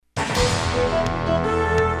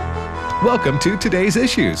Welcome to Today's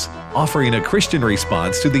Issues, offering a Christian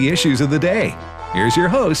response to the issues of the day. Here's your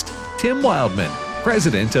host, Tim Wildman,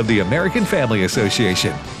 President of the American Family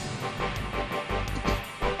Association.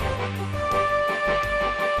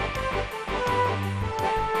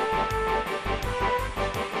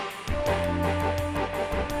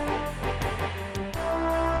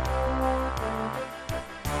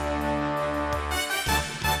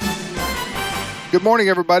 Good morning,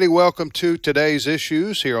 everybody. Welcome to Today's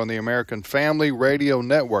Issues here on the American Family Radio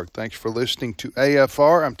Network. Thanks for listening to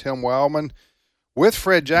AFR. I'm Tim Wildman with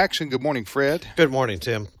Fred Jackson. Good morning, Fred. Good morning,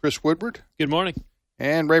 Tim. Chris Woodward. Good morning.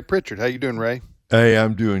 And Ray Pritchard. How you doing, Ray? Hey,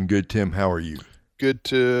 I'm doing good, Tim. How are you? Good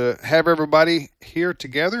to have everybody here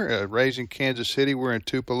together. Ray's in Kansas City. We're in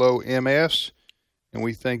Tupelo, MS. And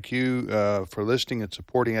we thank you for listening and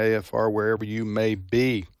supporting AFR wherever you may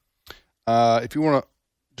be. If you want to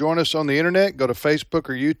join us on the internet, go to Facebook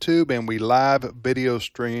or YouTube, and we live video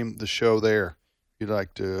stream the show there. If you'd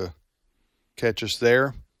like to catch us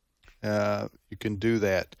there, you can do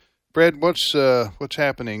that. Fred, what's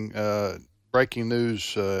happening? Breaking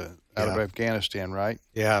news out of Afghanistan, right?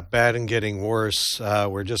 Yeah, bad and getting worse.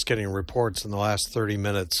 We're just getting reports in the last 30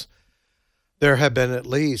 minutes. There have been at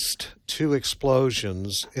least 2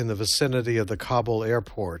 explosions in the vicinity of the Kabul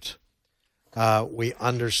airport. We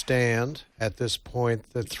understand at this point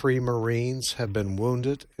that 3 Marines have been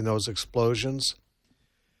wounded in those explosions.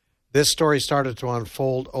 This story started to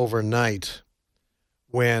unfold overnight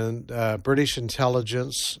when British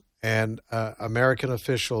intelligence and American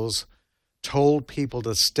officials told people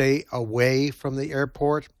to stay away from the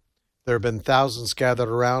airport. There have been thousands gathered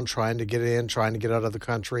around trying to get in, trying to get out of the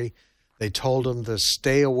country. They told them to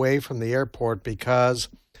stay away from the airport because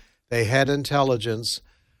they had intelligence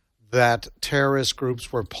that terrorist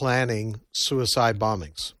groups were planning suicide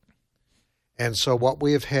bombings. And so what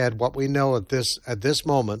we know at this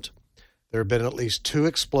moment, there have been at least 2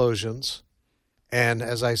 explosions, and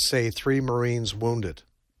as I say, 3 Marines wounded.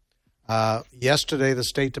 Yesterday, the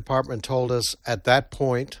State Department told us at that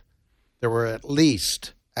point there were at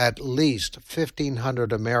least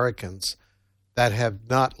 1,500 Americans that have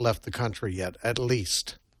not left the country yet, at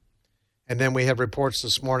least. And then we had reports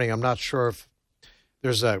this morning, I'm not sure if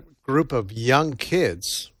there's a group of young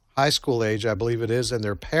kids, high school age, I believe it is, and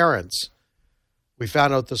their parents. We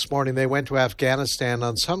found out this morning they went to Afghanistan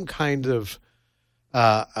on some kind of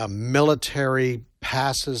military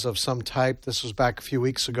passes of some type. This was back a few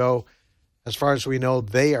weeks ago. As far as we know,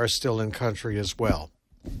 they are still in country as well.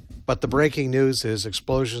 But the breaking news is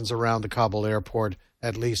explosions around the Kabul airport,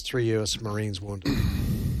 at least 3 U.S. Marines wounded.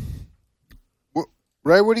 Well,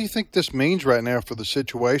 Ray, what do you think this means right now for the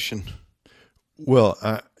situation?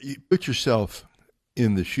 Well, you put yourself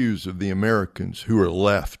in the shoes of the Americans who are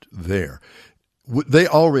left there. They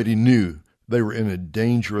already knew they were in a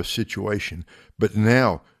dangerous situation, but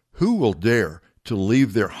now who will dare to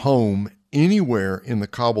leave their home anywhere in the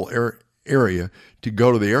Kabul area to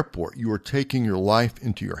go to the airport? You are taking your life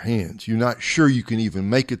into your hands. You're not sure you can even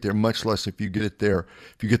make it there, much less if you get there.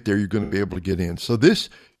 If you get there, you're going to be able to get in. So this,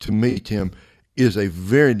 to me, Tim, is a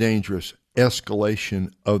very dangerous escalation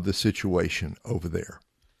of the situation over there.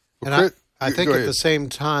 And I think at the same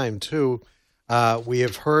time, too, we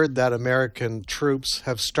have heard that American troops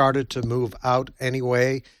have started to move out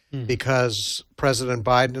anyway because President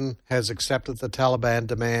Biden has accepted the Taliban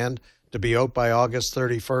demand to be out by August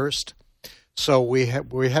 31st. So we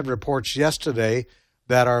had reports yesterday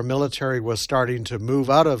that our military was starting to move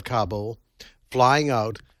out of Kabul, flying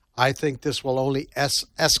out. I think this will only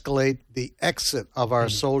escalate the exit of our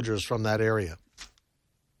soldiers from that area.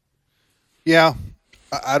 Yeah,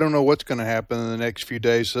 I don't know what's going to happen in the next few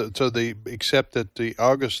days. Except that the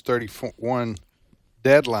August 31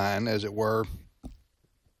 deadline, as it were,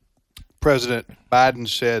 President Biden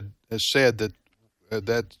has said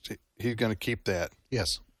that he's going to keep that.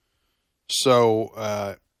 Yes.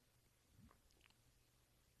 So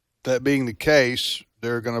that being the case,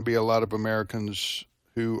 there are going to be a lot of Americans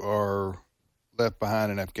who are left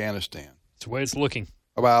behind in Afghanistan. It's the way it's looking.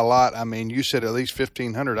 About a lot. I mean, you said at least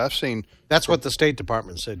 1,500. I've seen. That's what the State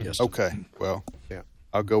Department said yesterday. Okay. Well, yeah.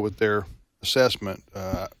 I'll go with their assessment.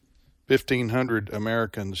 1,500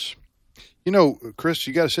 Americans. You know, Chris,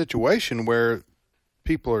 you got a situation where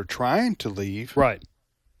people are trying to leave. Right.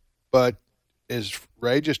 But as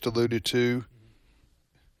Ray just alluded to,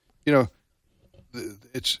 you know,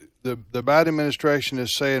 it's the Biden administration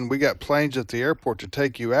is saying we got planes at the airport to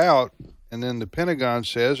take you out, and then the Pentagon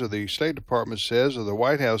says, or the State Department says, or the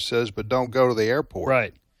White House says, but don't go to the airport.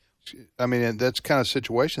 Right. I mean, that's the kind of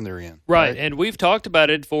situation they're in. Right, and we've talked about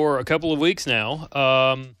it for a couple of weeks now.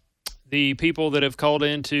 the people that have called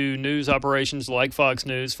into news operations like Fox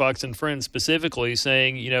News, Fox and Friends specifically,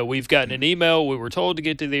 saying, we've gotten an email, we were told to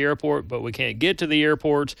get to the airport, but we can't get to the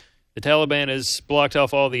airport. The Taliban has blocked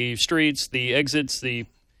off all the streets, the exits, the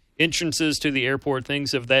entrances to the airport,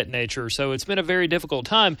 things of that nature. So it's been a very difficult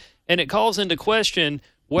time, and it calls into question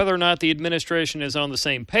whether or not the administration is on the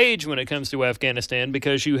same page when it comes to Afghanistan,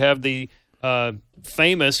 because you have the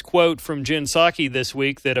famous quote from Jen Psaki this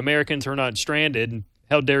week that Americans are not stranded. And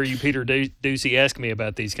how dare you, Peter Ducey, ask me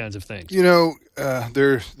about these kinds of things?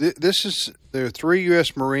 There are 3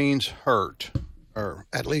 U.S. Marines hurt, or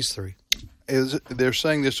At least 3. They're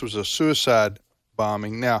saying this was a suicide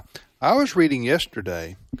bombing. Now, I was reading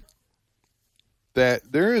yesterday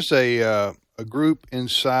that there is a group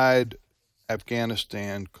inside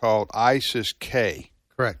Afghanistan called ISIS-K.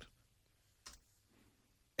 Correct.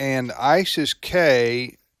 And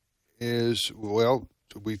ISIS-K is,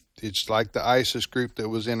 it's like the ISIS group that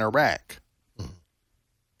was in Iraq,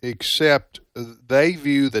 except they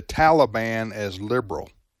view the Taliban as liberal.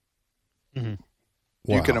 Wow.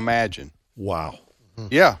 You can imagine. Wow.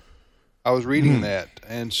 Yeah, I was reading that,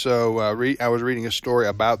 and so I was reading a story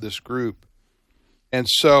about this group, and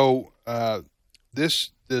so a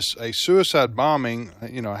suicide bombing,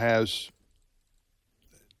 has,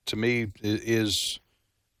 to me, it's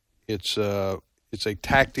a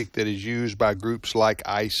tactic that is used by groups like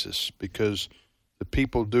ISIS, because the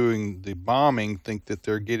people doing the bombing think that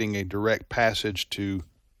they're getting a direct passage to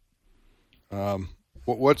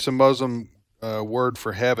what's the Muslim word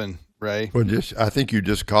for heaven, Ray? Well, I think you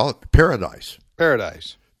just call it paradise.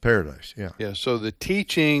 Paradise. Yeah. Yeah. So the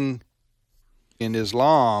teaching in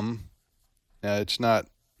Islam, it's not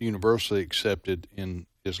universally accepted in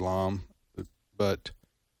Islam, but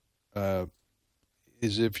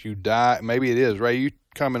is if you die, maybe it is, Ray, you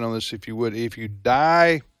comment on this if you would. If you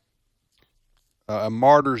die a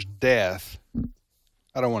martyr's death,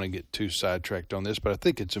 I don't want to get too sidetracked on this, but I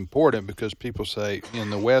think it's important because people say in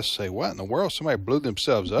the West, what in the world? Somebody blew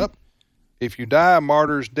themselves up? If you die a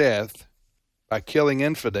martyr's death by killing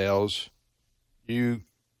infidels, you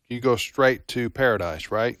go straight to paradise,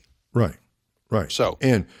 right? Right. So,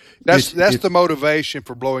 and that's the motivation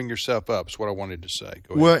for blowing yourself up, is what I wanted to say.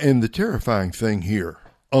 Go ahead. Well, and the terrifying thing here,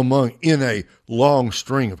 in a long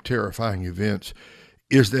string of terrifying events,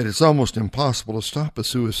 is that it's almost impossible to stop a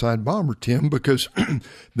suicide bomber, Tim, because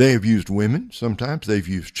they have used women sometimes, they've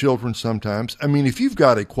used children sometimes. I mean, if you've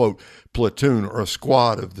got a, quote, platoon or a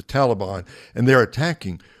squad of the Taliban and they're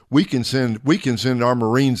attacking, we can send our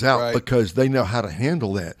Marines out, right, because they know how to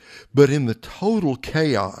handle that. But in the total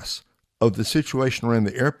chaos of the situation around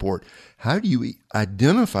the airport, how do you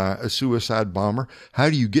identify a suicide bomber? How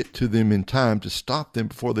do you get to them in time to stop them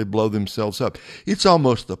before they blow themselves up? It's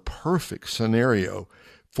almost the perfect scenario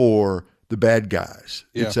for the bad guys.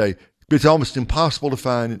 Yeah. It's almost impossible to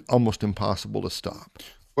find and almost impossible to stop.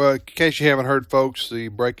 Well, in case you haven't heard, folks, the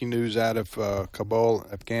breaking news out of Kabul,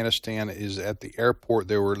 Afghanistan, is at the airport.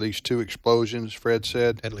 There were at least 2 explosions, Fred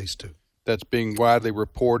said. At least 2. That's being widely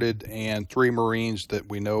reported, and 3 Marines that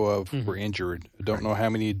we know of were injured. I don't know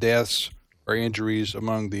how many deaths or injuries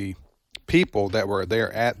among the people that were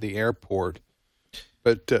there at the airport.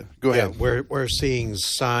 But go ahead. We're seeing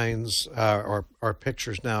signs or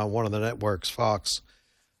pictures now on one of the networks, Fox,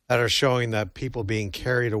 that are showing that people being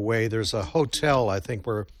carried away. There's a hotel, I think,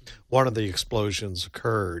 where one of the explosions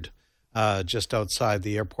occurred just outside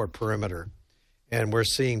the airport perimeter. And we're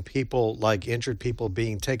seeing people, like injured people,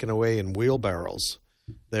 being taken away in wheelbarrows.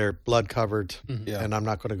 They're blood covered, and I'm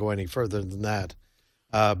not going to go any further than that.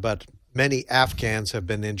 But many Afghans have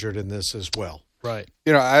been injured in this as well. Right.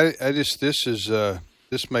 This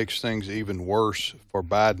makes things even worse for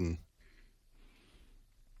Biden.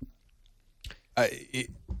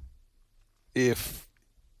 If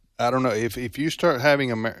you start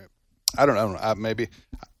having I don't know, maybe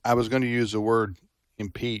I was going to use the word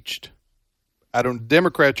impeached.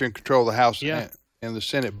 Democrats are in control of the House and the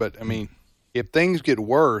Senate, but I mean, if things get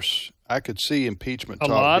worse, I could see impeachment. A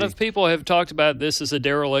lot of people have talked about this as a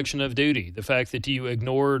dereliction of duty. The fact that you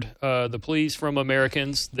ignored the pleas from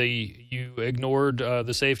Americans, you ignored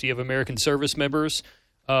the safety of American service members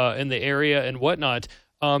in the area and whatnot.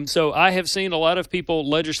 So I have seen a lot of people,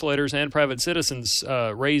 legislators and private citizens,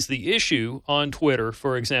 raise the issue on Twitter,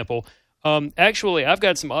 for example. Actually, I've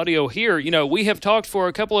got some audio here. We have talked for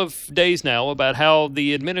a couple of days now about how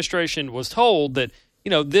the administration was told that,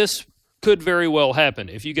 this could very well happen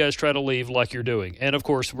if you guys try to leave like you're doing. And, of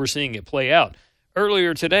course, we're seeing it play out.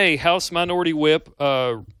 Earlier today, House Minority Whip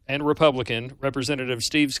and Republican Representative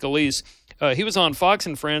Steve Scalise, he was on Fox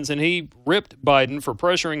and Friends, and he ripped Biden for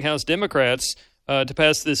pressuring House Democrats to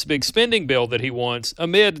pass this big spending bill that he wants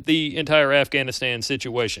amid the entire Afghanistan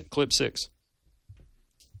situation. Clip 6.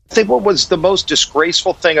 I think what was the most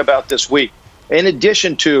disgraceful thing about this week, in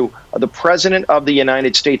addition to the president of the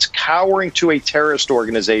United States cowering to a terrorist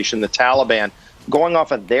organization, the Taliban, going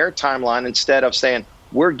off of their timeline instead of saying,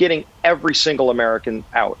 we're getting every single American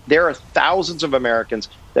out. There are thousands of Americans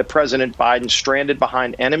that President Biden stranded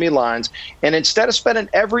behind enemy lines. And instead of spending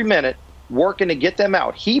every minute working to get them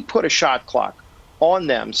out, he put a shot clock on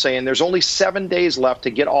them, saying there's only 7 days left to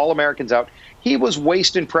get all Americans out. He was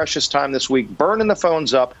wasting precious time this week, burning the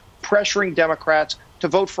phones up, pressuring Democrats to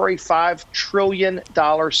vote for a $5 trillion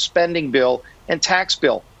spending bill and tax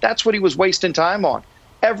bill. That's what he was wasting time on.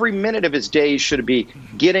 Every minute of his days should be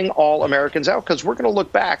getting all Americans out, because we're going to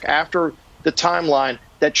look back after the timeline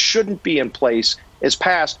that shouldn't be in place is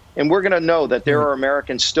passed, and we're going to know that there are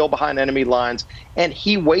Americans still behind enemy lines, and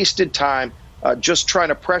he wasted time just trying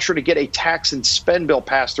to pressure to get a tax and spend bill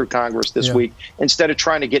passed through Congress this week instead of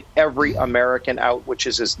trying to get every American out, which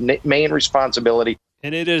is his main responsibility.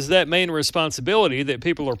 And it is that main responsibility that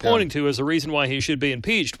people are pointing to as a reason why he should be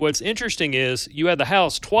impeached. What's interesting is you had the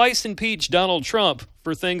House twice impeach Donald Trump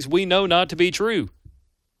for things we know not to be true.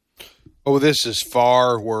 Oh, this is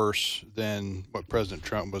far worse than what President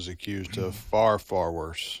Trump was accused of. Far, far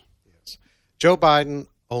worse. Yes. Joe Biden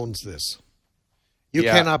owns this. You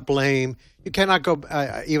cannot blame, you cannot go,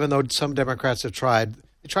 even though some Democrats have tried,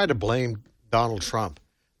 they tried to blame Donald Trump.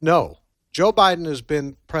 No, Joe Biden has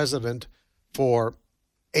been president for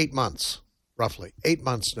 8 months, roughly 8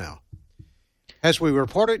 months now. As we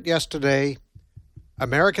reported yesterday,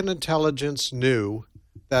 American intelligence knew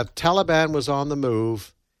that Taliban was on the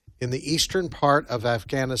move in the eastern part of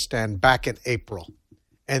Afghanistan back in April.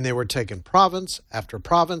 And they were taking province after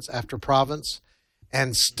province after province.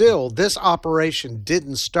 And still, this operation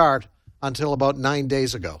didn't start until about 9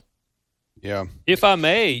 days ago. Yeah. If I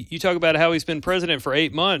may, you talk about how he's been president for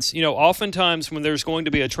 8 months. You know, oftentimes when there's going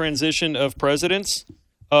to be a transition of presidents,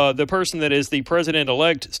 the person that is the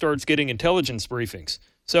president-elect starts getting intelligence briefings.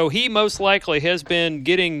 So he most likely has been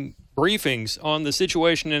getting briefings on the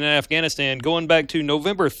situation in Afghanistan going back to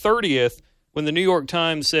November 30th, when the New York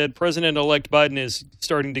Times said President-elect Biden is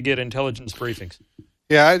starting to get intelligence briefings.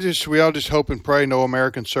 Yeah, we all just hope and pray no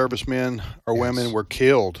American servicemen or women were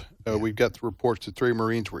killed. We've got the reports that 3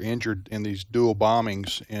 Marines were injured in these dual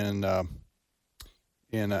bombings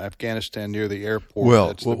in Afghanistan near the airport.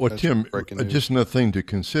 Well, Tim, just another thing to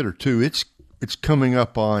consider too. It's coming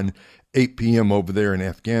up on 8 p.m. over there in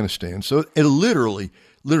Afghanistan. So it literally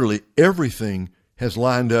everything has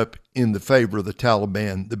lined up in the favor of the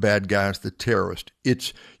Taliban, the bad guys, the terrorists.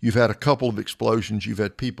 You've had a couple of explosions. You've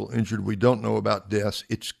had people injured. We don't know about deaths.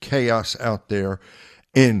 It's chaos out there,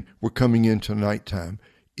 and we're coming into nighttime.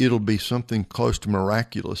 It'll be something close to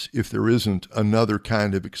miraculous if there isn't another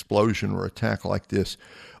kind of explosion or attack like this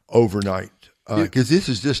overnight. Because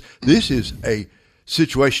this is a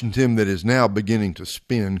situation, Tim, that is now beginning to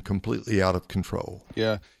spin completely out of control.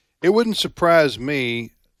 Yeah. It wouldn't surprise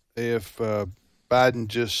me if Biden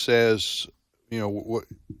just says,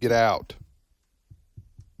 get out.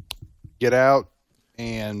 Get out,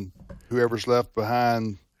 and whoever's left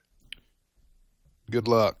behind, good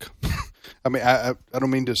luck. I mean, I don't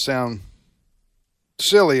mean to sound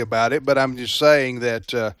silly about it, but I'm just saying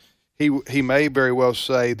that he may very well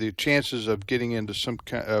say the chances of getting into some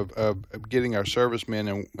kind of getting our servicemen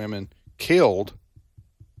and women killed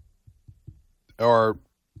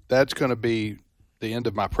that's going to be the end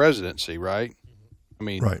of my presidency, right? I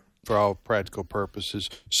mean, right. For all practical purposes.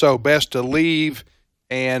 So best to leave,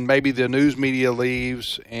 and maybe the news media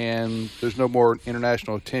leaves, and there's no more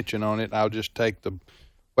international attention on it. I'll just take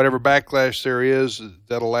whatever backlash there is,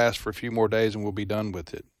 that'll last for a few more days, and we'll be done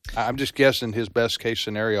with it. I'm just guessing his best case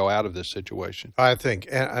scenario out of this situation. I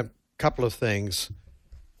think a couple of things.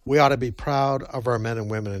 We ought to be proud of our men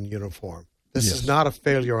and women in uniform. This is not a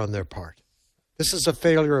failure on their part. This is a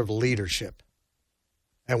failure of leadership,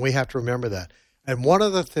 and we have to remember that. And one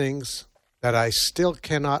of the things that I still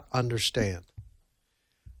cannot understand,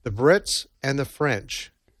 the Brits and the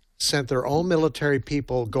French sent their own military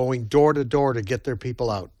people going door to door to get their people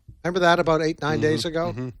out. Remember that about 8-9 days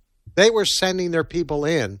ago? Mm-hmm. They were sending their people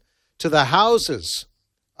in to the houses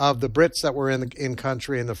of the Brits that were in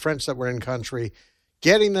country and the French that were in country,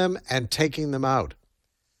 getting them and taking them out.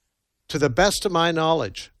 To the best of my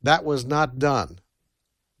knowledge, that was not done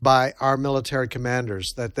by our military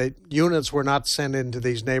commanders, that units were not sent into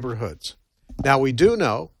these neighborhoods. Now, we do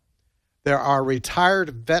know there are retired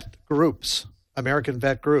vet groups, American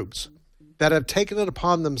vet groups, that have taken it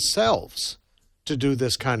upon themselves to do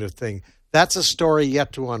this kind of thing. That's a story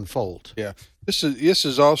yet to unfold. Yeah, this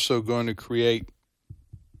is also going to create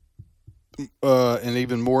an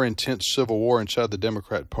even more intense civil war inside the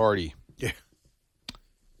Democrat Party. Yeah,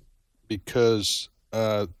 because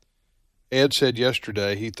Ed said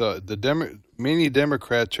yesterday he thought many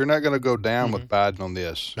Democrats are not going to go down with Biden on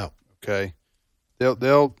this. No. Okay, they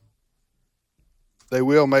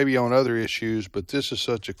will maybe on other issues, but this is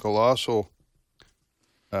such a colossal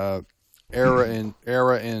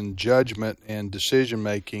era in judgment and decision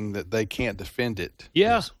making that they can't defend it.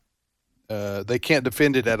 Yeah. They can't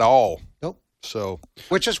defend it at all. Nope. So,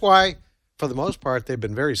 which is why, for the most part, they've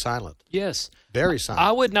been very silent. Yes. Very silent.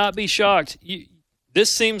 I would not be shocked. This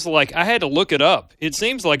seems like, I had to look it up. It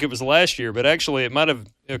seems like it was last year, but actually it might have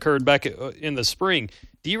occurred back in the spring.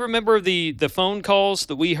 Do you remember the phone calls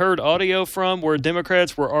that we heard audio from where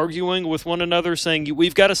Democrats were arguing with one another saying,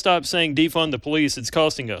 we've got to stop saying defund the police, it's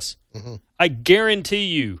costing us? Mm-hmm. I guarantee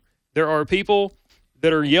you there are people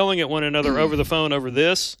that are yelling at one another over the phone over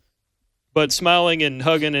this, but smiling and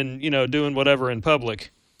hugging and, doing whatever in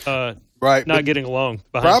public, right, not getting along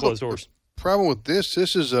behind closed doors. Problem with this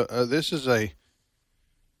is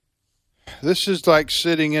like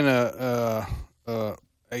sitting in a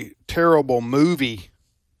terrible movie,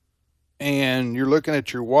 and you're looking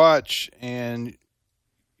at your watch, and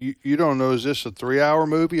you don't know, is this a 3-hour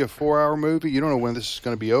movie, a 4-hour movie? You don't know when this is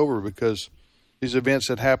going to be over, because these events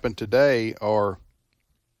that happened today are.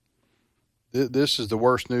 This is the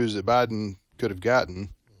worst news that Biden could have gotten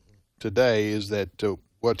today. Is that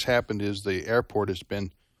what's happened is the airport has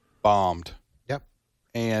been bombed. Yep.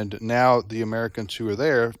 And now the Americans who are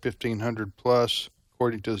there, 1,500 plus,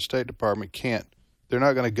 according to the State Department, they're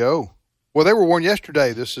not going to go. Well, they were warned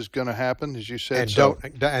yesterday this is going to happen, as you said.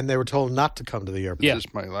 And they were told not to come to the airport. Yeah.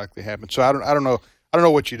 This might likely happen. So I don't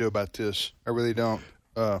know what you do about this. I really don't.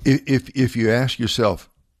 If you ask yourself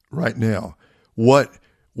right now, what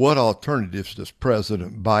alternatives does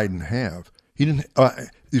President Biden have? He didn't.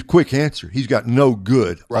 The quick answer: he's got no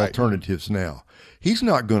good alternatives now. He's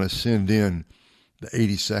not going to send in the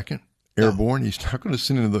 82nd Airborne. No. He's not going to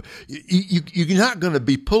send in you're not going to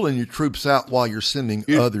be pulling your troops out while you're sending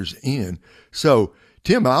others in. So,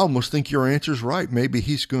 Tim, I almost think your answer's right. Maybe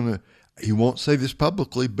he won't say this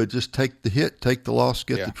publicly, but just take the hit, take the loss,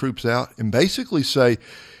 get the troops out, and basically say,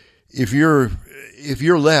 if you're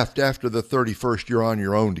left after the 31st, you're on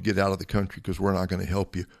your own to get out of the country because we're not going to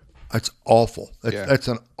help you. That's awful. That's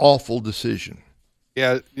an awful decision.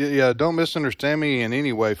 Yeah. Don't misunderstand me in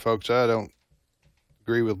any way, folks. I don't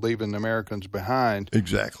agree with leaving the Americans behind.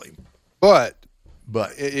 Exactly. But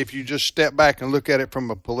if you just step back and look at it from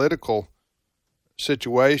a political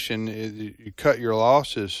situation, you cut your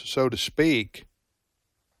losses, so to speak.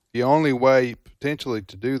 The only way potentially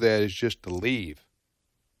to do that is just to leave.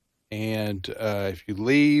 And if you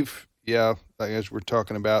leave, as we're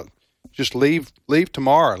talking about, just leave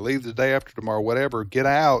tomorrow, leave the day after tomorrow, whatever, get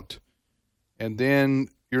out, and then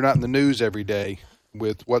you're not in the news every day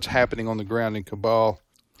with what's happening on the ground in Kabul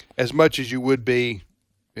as much as you would be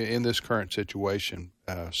in this current situation.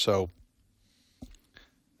 So,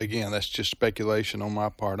 again, that's just speculation on my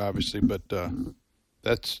part, obviously, but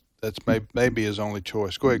that's maybe his only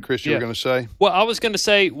choice. Go ahead, Chris, you were going to say? Well, I was going to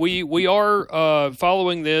say we are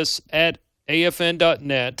following this at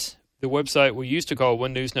afn.net, the website we used to call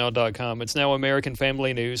OneNewsNow.com. It's now American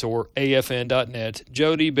Family News, or afn.net.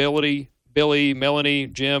 Jody, Billy, Melanie,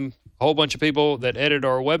 Jim, a whole bunch of people that edit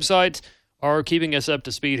our website are keeping us up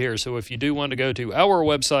to speed here. So if you do want to go to our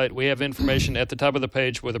website, we have information at the top of the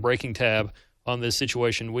page with a breaking tab on this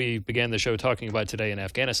situation we began the show talking about today in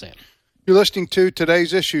Afghanistan. You're listening to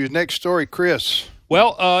Today's Issues. Next story, Chris.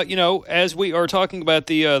 Well, as we are talking about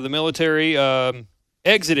the military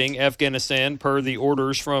exiting Afghanistan per the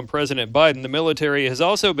orders from President Biden, the military has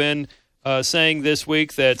also been saying this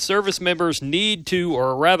week that service members need to,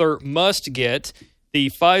 or rather must get, the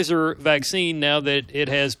Pfizer vaccine now that it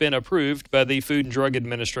has been approved by the Food and Drug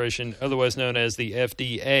Administration, otherwise known as the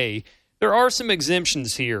FDA. There are some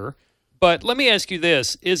exemptions here, but let me ask you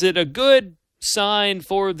this. Is it a good sign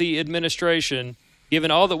for the administration,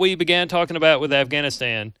 given all that we began talking about with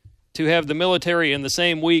Afghanistan, to have the military in the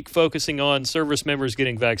same week focusing on service members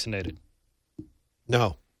getting vaccinated?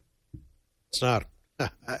 No, it's not.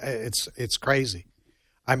 It's crazy.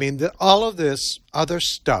 I mean, all of this other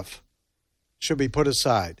stuff should be put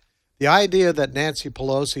aside. The idea that Nancy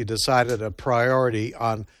Pelosi decided a priority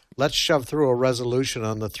on let's shove through a resolution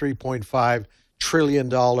on the $3.5 trillion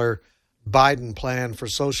Biden plan for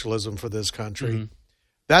socialism for this country, mm-hmm.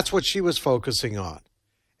 That's what she was focusing on.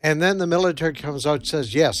 And then the military comes out and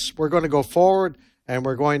says, yes, we're going to go forward and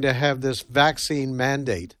we're going to have this vaccine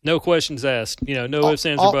mandate. No questions asked. No ifs,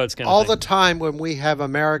 ands, or buts kind of all thing. the time when we have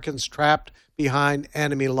Americans trapped behind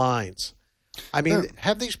enemy lines. I mean,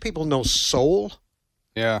 have these people no soul?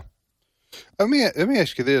 Yeah. Let me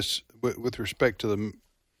ask you this with respect to the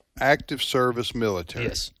active service military.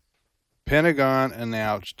 Yes. Pentagon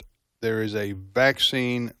announced there is a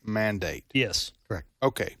vaccine mandate. Yes. Correct.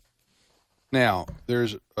 Okay. Now,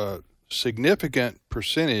 there's a significant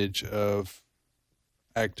percentage of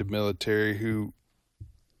active military who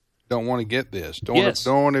don't want to get this, don't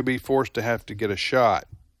want to be forced to have to get a shot.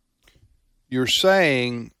 You're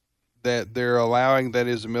saying that they're allowing, that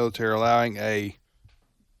is the military allowing a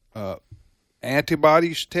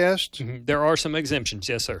antibodies test? Mm-hmm. There are some exemptions,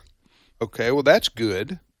 yes, sir. Okay, well, that's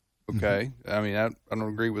good. Okay. Mm-hmm. I mean, I don't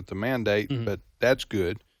agree with the mandate, mm-hmm. but that's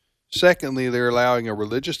good. Secondly, they're allowing a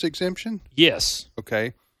religious exemption? Yes.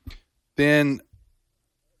 Okay. Then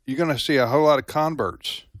you're going to see a whole lot of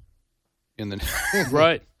converts in the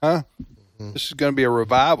right. Huh? Mm-hmm. This is going to be a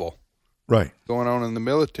revival, right, going on in the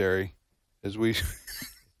military as we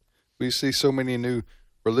see so many new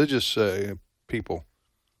religious people.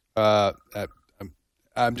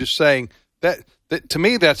 I'm just saying that to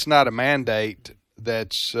me that's not a mandate.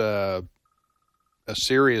 That's a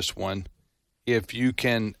serious one. If you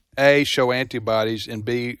can A, show antibodies, and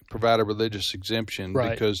B, provide a religious exemption,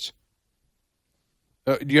 right. Because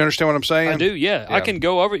do you understand what I'm saying? I do, yeah. I can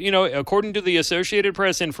go over, according to the Associated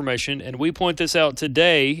Press information, and we point this out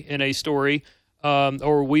today in a story,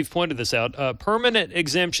 or we've pointed this out, permanent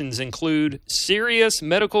exemptions include serious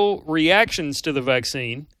medical reactions to the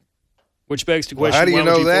vaccine, which begs to question, how do you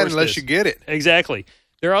know that unless unless you get it? Exactly.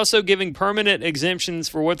 They're also giving permanent exemptions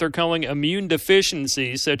for what they're calling immune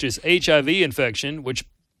deficiencies, such as HIV infection, which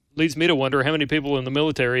leads me to wonder how many people in the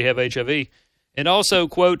military have HIV. And also,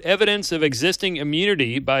 quote, evidence of existing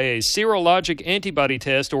immunity by a serologic antibody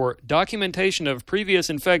test or documentation of previous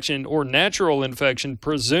infection or natural infection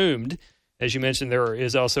presumed. As you mentioned, there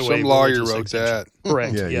is also some a lawyer wrote exemption. that.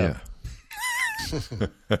 Correct, yeah.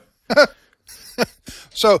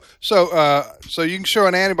 So you can show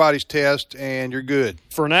an antibodies test and you're good.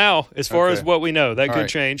 For now, as far as what we know. That All could right.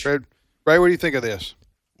 change. Ray, what do you think of this?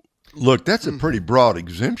 Look, that's a pretty broad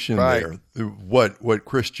exemption Right. there. What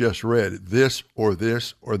Chris just read, this or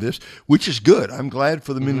this or this, which is good. I'm glad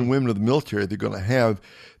for the men and women of the military. They're going to have,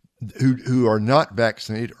 who are not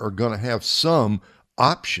vaccinated, are going to have some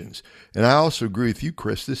options. And I also agree with you,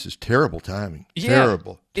 Chris. This is terrible timing. Yeah,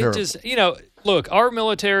 Terrible. It just, look, our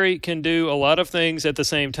military can do a lot of things at the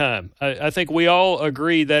same time. I think we all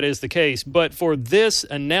agree that is the case. But for this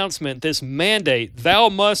announcement, this mandate, thou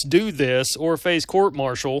must do this or face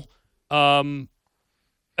court-martial, the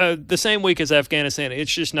same week as Afghanistan,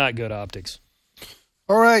 it's just not good optics.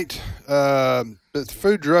 All right. The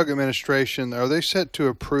Food Drug Administration, are they set to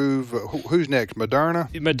approve? Who's next?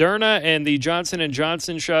 Moderna? Moderna and the Johnson &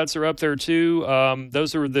 Johnson shots are up there too.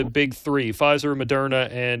 Those are the big three: Pfizer,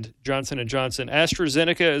 Moderna, and Johnson & Johnson.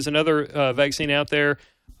 AstraZeneca is another vaccine out there.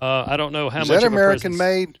 I don't know how much. Is that of American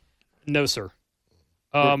made? No, sir.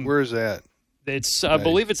 Where is that? It's I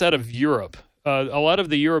believe it's out of Europe. A lot of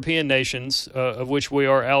the European nations, of which we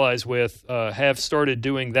are allies with, have started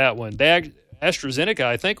doing that one. AstraZeneca,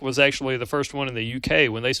 I think, was actually the first one in the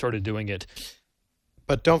UK when they started doing it.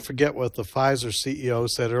 But don't forget what the Pfizer CEO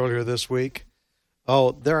said earlier this week.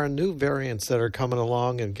 Oh, there are new variants that are coming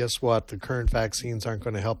along, and guess what? The current vaccines aren't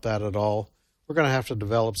going to help that at all. We're going to have to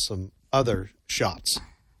develop some other shots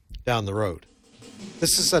down the road.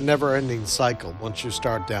 This is a never-ending cycle once you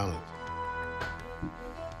start down it.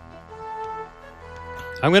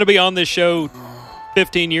 I'm going to be on this show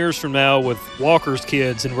 15 years from now with Walker's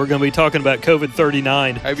kids, and we're going to be talking about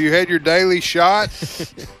COVID-39. Have you had your daily shot?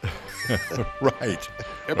 Right.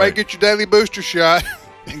 Everybody get your daily booster shot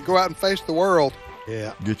and go out and face the world.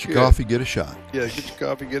 Yeah. Get your coffee, get a shot. Yeah, get your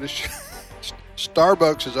coffee, get a shot.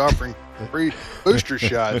 Starbucks is offering free booster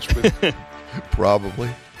shots Probably.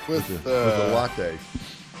 with a latte.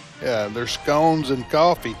 Yeah, there's scones and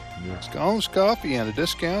coffee. Yeah. Scones, coffee, and a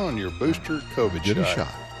discount on your booster COVID Get shot. a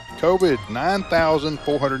shot. COVID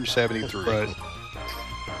 9,473. Right.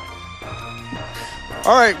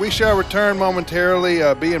 All right, we shall return momentarily.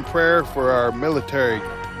 Be in prayer for our military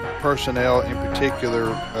personnel, in particular,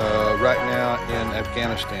 right now in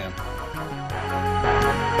Afghanistan.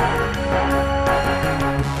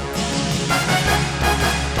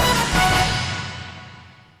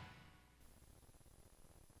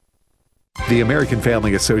 The American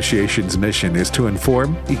Family Association's mission is to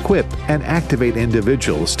inform, equip, and activate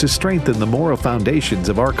individuals to strengthen the moral foundations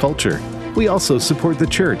of our culture. We also support the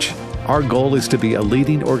church. Our goal is to be a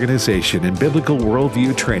leading organization in biblical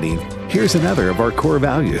worldview training. Here's another of our core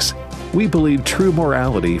values. We believe true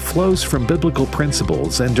morality flows from biblical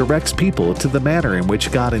principles and directs people to the manner in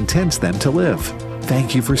which God intends them to live.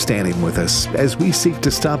 Thank you for standing with us as we seek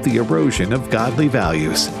to stop the erosion of godly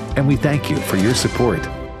values, and we thank you for your support.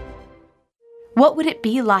 What would it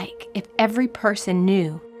be like if every person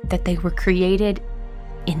knew that they were created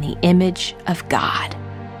in the image of God?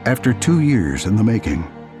 After 2 years in the making,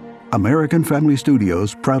 American Family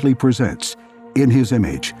Studios proudly presents In His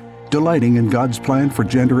Image, delighting in God's plan for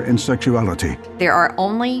gender and sexuality. There are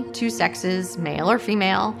only two sexes, male or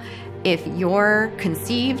female. If you're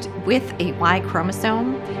conceived with a Y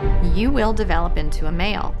chromosome, you will develop into a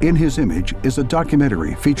male. In His Image is a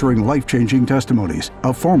documentary featuring life-changing testimonies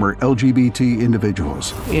of former LGBT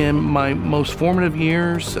individuals. In my most formative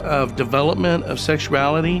years of development of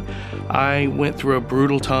sexuality, I went through a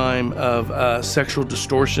brutal time of sexual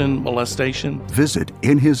distortion, molestation. Visit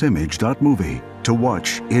inhisimage.movie to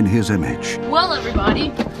watch In His Image. Well,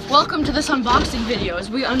 everybody, welcome to this unboxing video as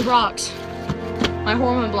we unbox my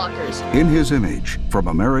hormone blockers. In His Image from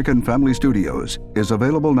American Family Studios is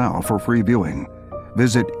available now for free viewing.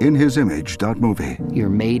 Visit inhisimage.movie. You're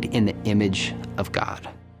made in the image of God.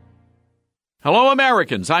 Hello,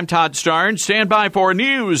 Americans. I'm Todd Starnes. Stand by for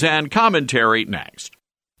news and commentary next.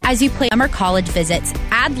 As you plan summer college visits,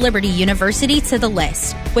 add Liberty University to the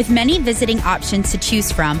list. With many visiting options to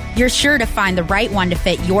choose from, you're sure to find the right one to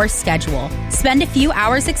fit your schedule. Spend a few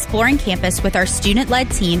hours exploring campus with our student-led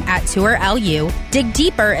team at Tour LU, dig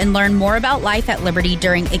deeper and learn more about life at Liberty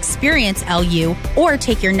during Experience LU, or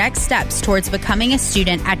take your next steps towards becoming a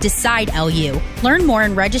student at Decide LU. Learn more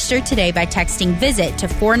and register today by texting VISIT to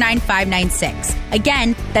 49596.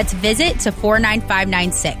 Again, that's VISIT to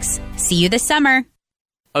 49596. See you this summer.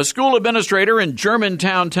 A school administrator in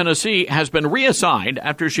Germantown, Tennessee, has been reassigned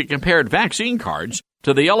after she compared vaccine cards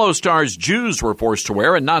to the yellow stars Jews were forced to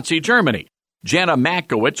wear in Nazi Germany. Jana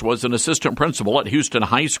Makowitz was an assistant principal at Houston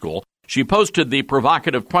High School. She posted the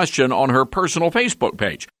provocative question on her personal Facebook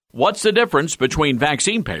page. What's the difference between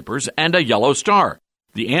vaccine papers and a yellow star?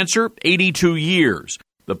 The answer, 82 years.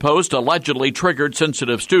 The post allegedly triggered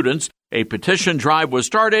sensitive students. A petition drive was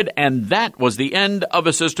started, and that was the end of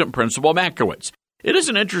assistant principal Makowitz. It is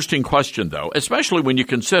an interesting question, though, especially when you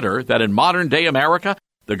consider that in modern-day America,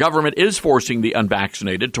 the government is forcing the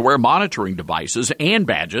unvaccinated to wear monitoring devices and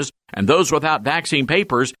badges, and those without vaccine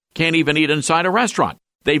papers can't even eat inside a restaurant.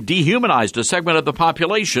 They've dehumanized a segment of the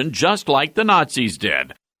population just like the Nazis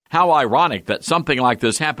did. How ironic that something like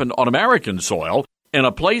this happened on American soil in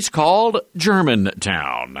a place called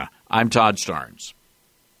Germantown. I'm Todd Starnes.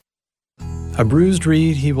 A bruised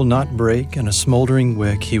reed he will not break, and a smoldering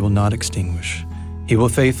wick he will not extinguish. He will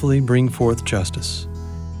faithfully bring forth justice.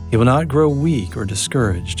 He will not grow weak or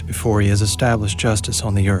discouraged before he has established justice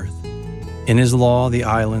on the earth. In his law the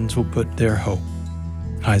islands will put their hope.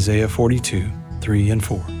 Isaiah 42, 3 and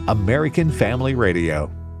 4. American Family Radio.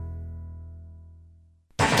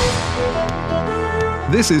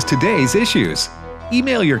 This is today's issues.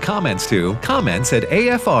 Email your comments to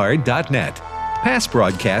comments@afr.net. Past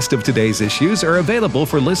broadcasts of today's issues are available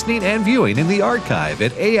for listening and viewing in the archive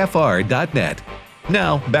at afr.net.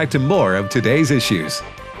 Now, back to more of today's issues.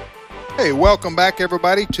 Hey, welcome back,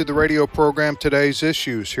 everybody, to the radio program Today's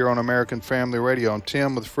Issues here on American Family Radio. I'm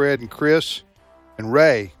Tim with Fred and Chris and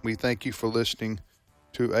Ray. We thank you for listening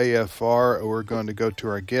to AFR. We're going to go to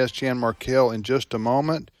our guest, Jan Markell, in just a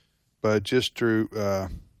moment. But just to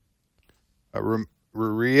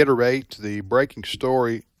reiterate, the breaking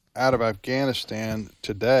story out of Afghanistan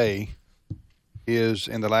today is,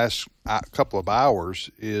 in the last couple of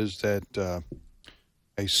hours, is that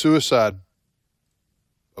a suicide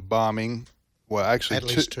bombing, well, actually at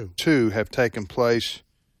least two have taken place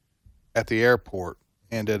at the airport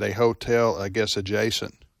and at a hotel, I guess,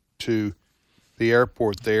 adjacent to the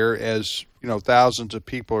airport there, as you know, thousands of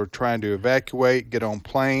people are trying to evacuate, get on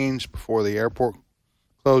planes before the airport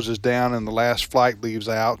closes down and the last flight leaves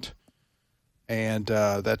out. And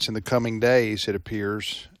that's in the coming days, it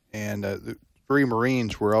appears. And the 3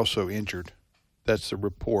 Marines were also injured. That's the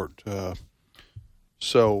report.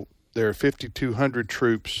 So there are 5,200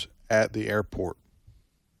 troops at the airport.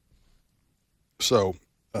 So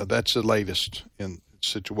that's the latest in the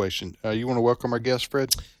situation. You want to welcome our guest, Fred?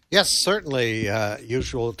 Yes, certainly.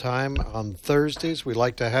 Usual time on Thursdays. We'd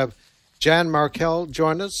like to have Jan Markell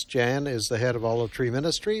join us. Jan is the head of Olive Tree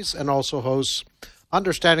Ministries and also hosts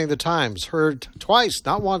Understanding the Times, heard twice,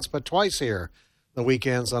 not once, but twice here, the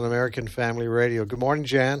weekends on American Family Radio. Good morning,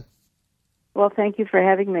 Jan. Well, thank you for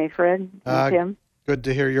having me, Fred and Tim. Good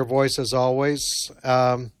to hear your voice as always.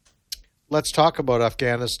 let's talk about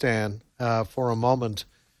Afghanistan for a moment.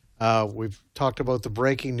 We've talked about the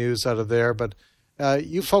breaking news out of there, but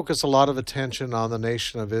you focus a lot of attention on the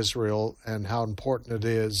nation of Israel and how important it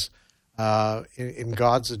is in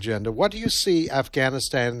God's agenda. What do you see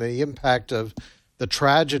Afghanistan, the impact of the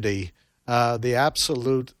tragedy, the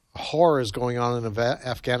absolute horrors going on in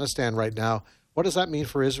Afghanistan right now? What does that mean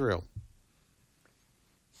for Israel?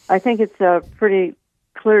 I think it's a pretty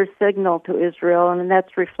clear signal to Israel, and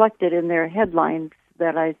that's reflected in their headlines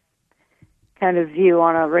that I kind of view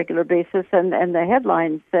on a regular basis. And the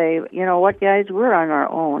headlines say, you know what, guys, we're on our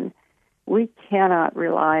own. We cannot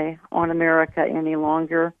rely on America any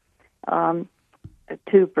longer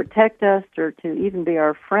to protect us or to even be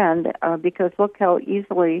our friend, because look how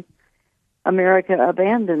easily America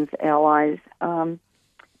abandons allies.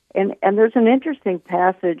 And there's an interesting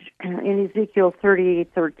passage in Ezekiel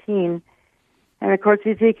 38:13, and of course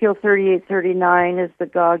Ezekiel 38:39 is the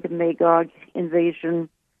Gog and Magog invasion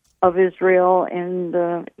of Israel, and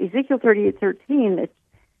Ezekiel 38:13,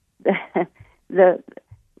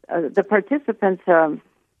 the participants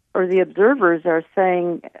or the observers are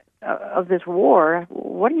saying of this war,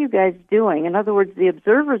 what are you guys doing? In other words, the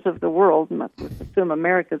observers of the world, let's assume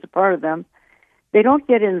America is a part of them, they don't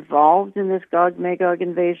get involved in this Gog-Magog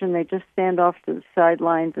invasion. They just stand off to the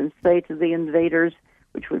sidelines and say to the invaders,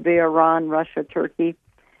 which would be Iran, Russia, Turkey,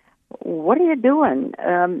 what are you doing?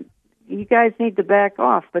 You guys need to back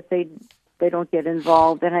off, but they don't get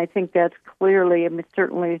involved. And I think that's clearly, I mean,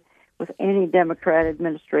 certainly with any Democrat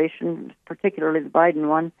administration, particularly the Biden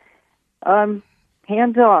one,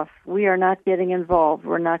 hands off. We are not getting involved.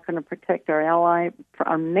 We're not going to protect our ally,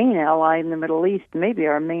 our main ally in the Middle East, maybe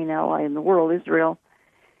our main ally in the world, Israel.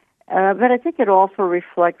 But I think it also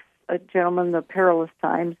reflects, gentlemen, the perilous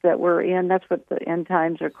times that we're in. That's what the end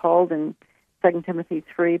times are called in 2 Timothy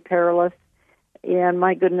 3, perilous. And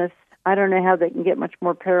my goodness, I don't know how they can get much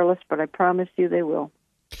more perilous, but I promise you they will.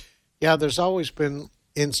 Yeah, there's always been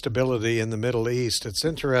instability in the Middle East. It's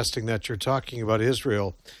interesting that you're talking about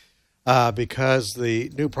Israel. Because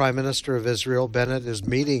the new Prime Minister of Israel, Bennett, is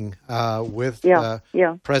meeting with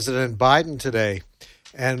President Biden today.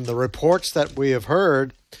 And the reports that we have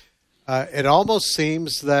heard, it almost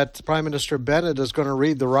seems that Prime Minister Bennett is going to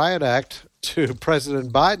read the Riot Act to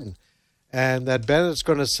President Biden, and that Bennett's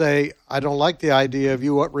going to say, I don't like the idea of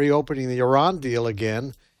you reopening the Iran deal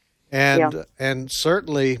again. And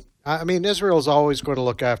certainly, I mean, Israel's always going to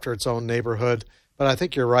look after its own neighborhood, but I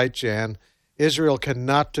think you're right, Jan. Israel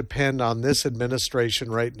cannot depend on this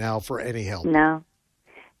administration right now for any help. No.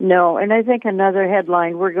 And I think another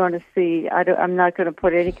headline we're going to see, I'm not going to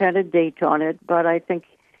put any kind of date on it, but I think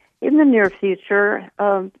in the near future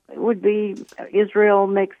would be Israel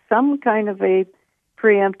makes some kind of a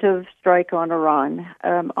preemptive strike on Iran,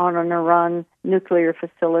 on an Iran nuclear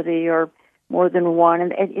facility or more than one.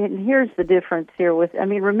 And here's the difference here with, I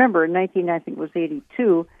mean, remember, in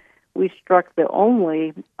 1982, we struck the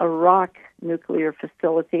only Iraq nuclear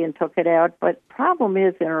facility and took it out. But problem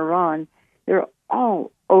is in Iran, they're all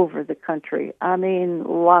over the country. I mean,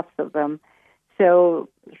 lots of them. So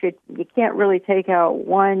you can't really take out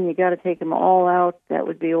one. You got to take them all out. That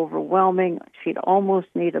would be overwhelming. She'd almost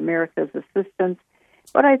need America's assistance.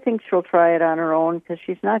 But I think she'll try it on her own because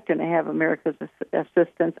she's not going to have America's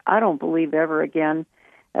assistance, I don't believe, ever again,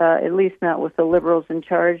 at least not with the liberals in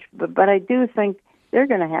charge. But I do think they're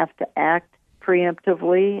going to have to act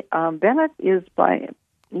preemptively. Bennett is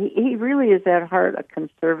he really is at heart a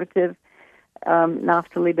conservative,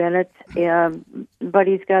 Naftali Bennett, but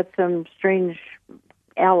he's got some strange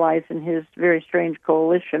allies in his very strange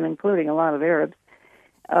coalition, including a lot of Arabs.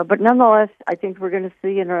 But nonetheless, I think we're going to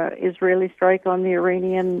see an Israeli strike on the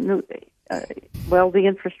Iranian, the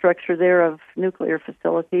infrastructure there of nuclear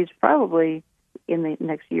facilities, probably in the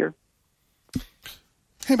next year.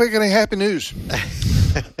 Anybody got any happy news?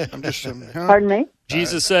 I'm just, Pardon me?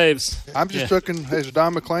 Jesus saves. I'm just looking, as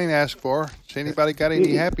Don McLean asked for, has anybody got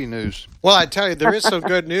any happy news? Well, I tell you, there is some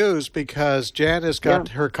good news because Jan has got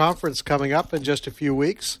her conference coming up in just a few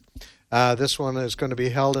weeks. This one is going to be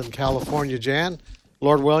held in California, Jan.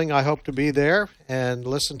 Lord willing, I hope to be there and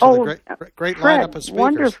listen to the great Fred, lineup of speakers.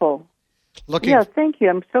 Wonderful. Thank you.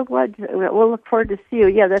 I'm so glad. We'll look forward to see you.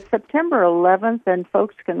 Yeah, that's September 11th, and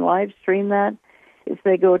folks can live stream that if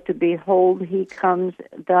they go to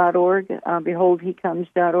beholdhecomes.org,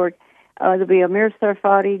 beholdhecomes.org. There'll be Amir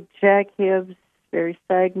Sarfati, Jack Hibbs, Barry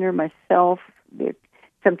Stagner, myself,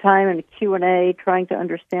 some time in a Q&A trying to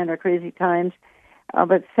understand our crazy times.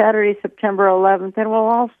 But Saturday, September 11th, and we'll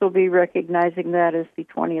also be recognizing that as the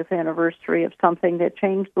 20th anniversary of something that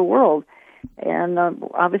changed the world. And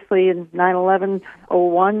obviously in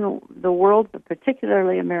 9/11/01, the world, but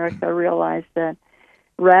particularly America, realized that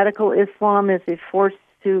radical Islam is a force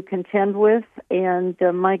to contend with. And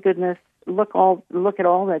my goodness, look at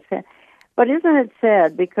all that's happened. But isn't it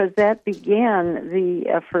sad, because that began the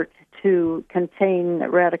effort to contain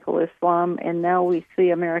radical Islam, and now we see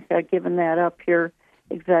America giving that up here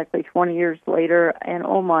exactly 20 years later. And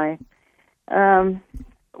oh my,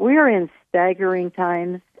 we are in staggering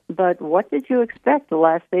times, but what did you expect the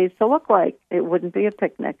last days to look like? It wouldn't be a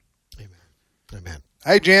picnic. Amen.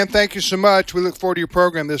 Hey, Jan, thank you so much. We look forward to your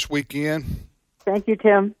program this weekend. Thank you,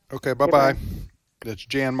 Tim. Okay, bye-bye. That's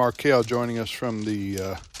Jan Markell joining us from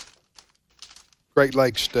the Great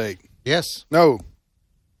Lakes State. Yes. No.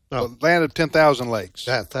 The land of 10,000 lakes.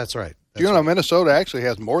 That's right. You know, Minnesota actually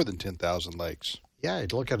has more than 10,000 lakes. Yeah, you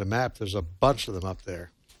look at a map, there's a bunch of them up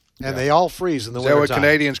there. And they all freeze in the winter. Is that what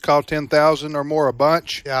Canadians call 10,000 or more, a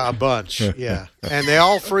bunch? Yeah, a bunch, yeah. And they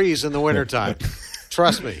all freeze in the wintertime.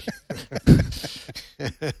 Trust me.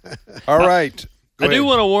 All right. I do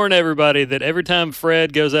want to warn everybody that every time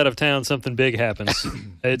Fred goes out of town, something big happens.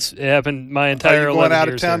 It happened my entire 11 years. Are you going out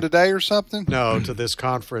of town today or something? No, to this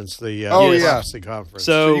conference, the prophecy conference.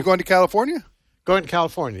 So you going to California? Going to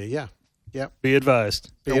California, yeah. Yep. Be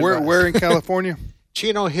advised. Where in California?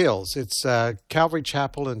 Chino Hills. It's Calvary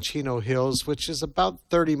Chapel in Chino Hills, which is about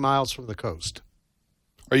 30 miles from the coast.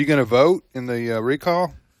 Are you going to vote in the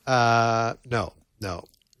recall? No,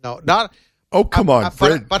 not. Oh, come on,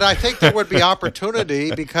 Fred. But I think there would be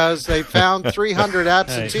opportunity, because they found 300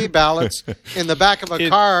 absentee ballots in the back of a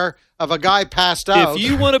car of a guy passed out. If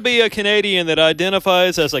you want to be a Canadian that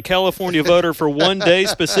identifies as a California voter for one day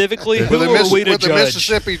specifically, who are we to judge? With the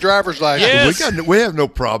Mississippi driver's license. Yes. We have no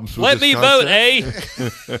problems with Let me vote, eh?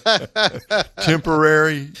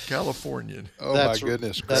 Temporary Californian. Oh, my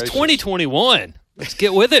goodness gracious. That's 2021. Let's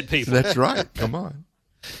get with it, people. That's right. Come on.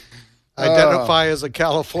 Identify as a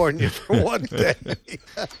Californian for one day.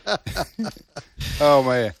 Oh,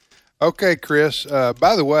 man. Okay, Chris.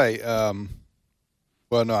 By the way, I'll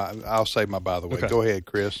say my by the way. Okay. Go ahead,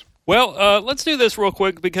 Chris. Well, let's do this real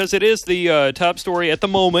quick, because it is the top story at the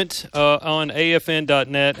moment on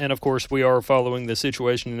AFN.net. And, of course, we are following the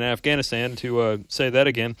situation in Afghanistan, to say that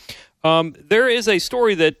again. There is a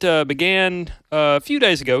story that began a few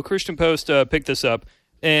days ago. Christian Post picked this up.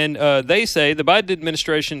 And they say the Biden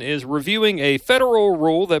administration is reviewing a federal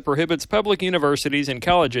rule that prohibits public universities and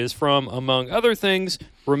colleges from, among other things,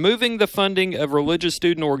 removing the funding of religious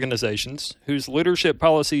student organizations whose leadership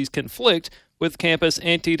policies conflict with campus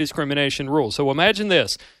anti-discrimination rules. So imagine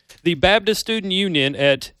this. The Baptist Student Union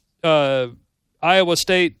at Iowa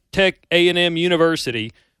State Tech A&M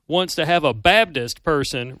University wants to have a Baptist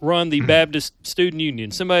person run the Baptist Student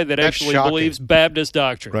Union, somebody that actually believes Baptist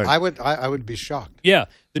doctrine. Right. I would be shocked. Yeah.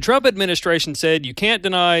 The Trump administration said you can't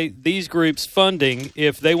deny these groups funding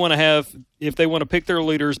if they want to pick their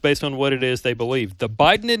leaders based on what it is they believe. The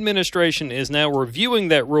Biden administration is now reviewing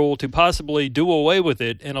that rule to possibly do away with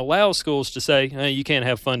it and allow schools to say, hey, you can't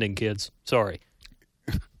have funding, kids. Sorry.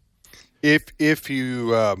 If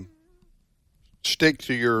you stick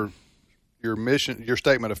to your mission, your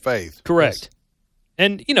statement of faith. Correct. Yes.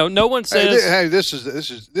 And no one says, "Hey, this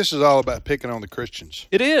is all about picking on the Christians."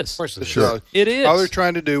 It is. Of course, it is. Sure. It is. All they're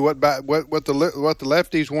trying to do, what the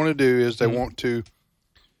lefties want to do, is they want to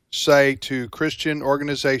say to Christian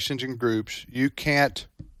organizations and groups, you can't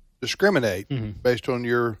discriminate based on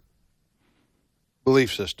your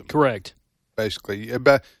belief system. Correct. Basically,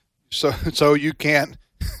 so you can't.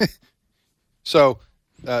 So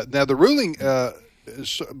now the ruling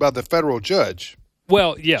by the federal judge,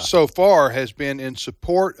 well, yeah, so far has been in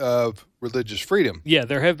support of religious freedom. Yeah,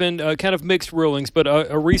 there have been kind of mixed rulings, but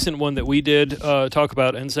a recent one that we did talk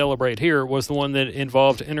about and celebrate here was the one that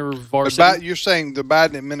involved InterVarsity. You're saying the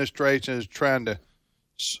Biden administration is trying to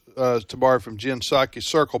borrow from Jen Psaki,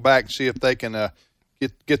 circle back and see if they can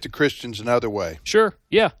get the Christians another way. Sure,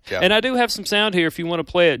 yeah. And I do have some sound here if you want to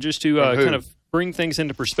play it, just to kind of bring things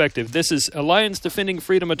into perspective. This is Alliance Defending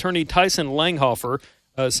Freedom attorney Tyson Langhofer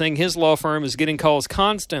saying his law firm is getting calls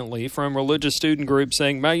constantly from religious student groups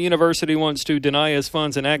saying, my university wants to deny us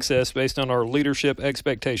funds and access based on our leadership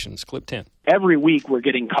expectations. Clip 10. Every week we're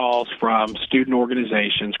getting calls from student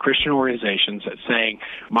organizations, Christian organizations, that saying,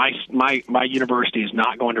 my university is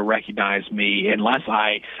not going to recognize me unless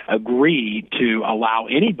I agree to allow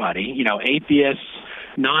anybody, atheists,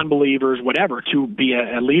 non-believers, whatever, to be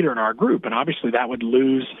a leader in our group. And obviously that would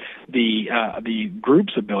lose the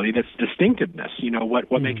group's ability, that's distinctiveness.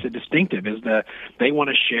 What makes it distinctive is they want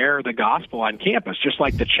to share the gospel on campus, just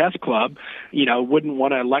like the chess club, wouldn't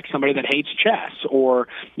want to elect somebody that hates chess, or,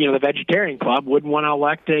 the vegetarian club wouldn't want to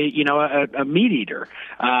elect a meat eater.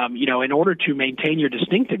 In order to maintain your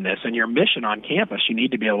distinctiveness and your mission on campus, you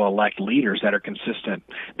need to be able to elect leaders that are consistent,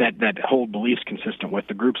 that hold beliefs consistent with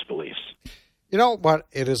the group's beliefs. You know what?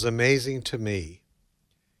 It is amazing to me.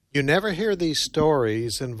 You never hear these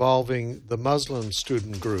stories involving the Muslim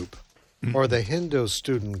student group or the Hindu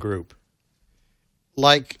student group.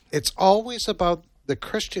 Like, it's always about the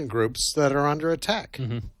Christian groups that are under attack.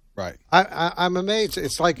 Mm-hmm. Right. I'm amazed.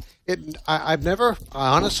 It's like I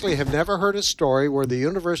honestly have never heard a story where the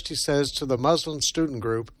university says to the Muslim student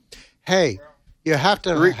group, "Hey, you have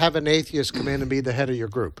to have an atheist come in and be the head of your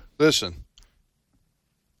group." Listen,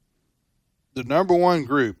 the number one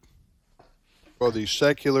group for these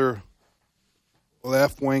secular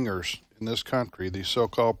left-wingers in this country, these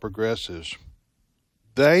so-called progressives,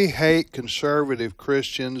 they hate conservative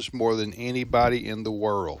Christians more than anybody in the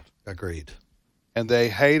world. Agreed. And they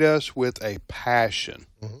hate us with a passion.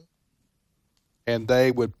 Mm-hmm. And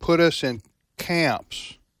they would put us in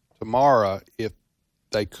camps tomorrow if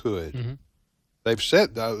they could. Mm-hmm. They've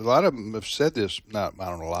said, a lot of them have said this, I don't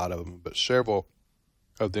know a lot of them, but several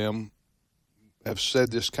of them have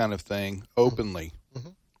said this kind of thing openly. Mm-hmm.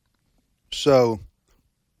 So,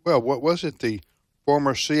 what was it? The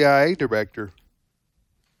former CIA director.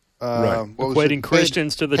 Equating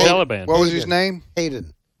Christians to the Taliban. What was his name?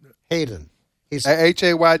 Hayden. He's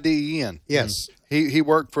Hayden. Yes. He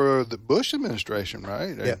worked for the Bush administration,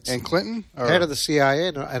 right? Yes. And Clinton? Head of the CIA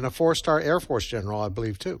and a 4-star Air Force general, I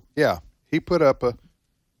believe, too. Yeah. He put up a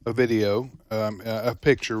video, a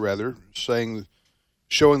picture, rather, showing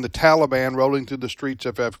the Taliban rolling through the streets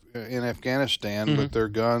in Afghanistan with their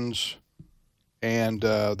guns and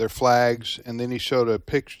their flags. And then he showed a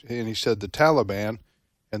picture, and he said the Taliban,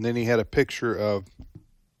 and then he had a picture of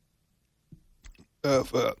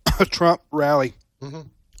a Trump rally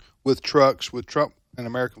with trucks with Trump and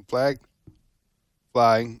American flag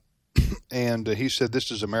flying, and he said,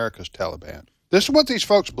 "This is America's Taliban." This is what these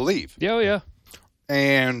folks believe. Yeah, yeah.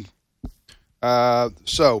 And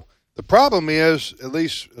so the problem is, at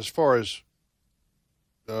least as far as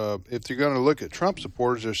if you're going to look at Trump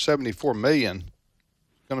supporters, there's 74 million.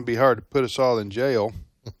 It's going to be hard to put us all in jail.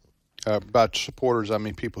 By supporters, I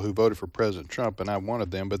mean people who voted for President Trump, and I'm one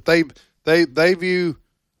of them. But they view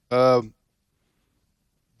the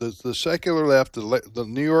secular left, the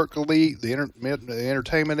New York elite, the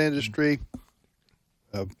entertainment industry,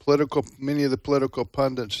 many of the political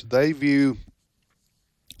pundits, they view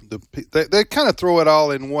they kind of throw it all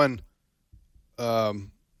in one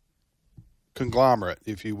conglomerate,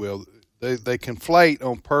 if you will. They conflate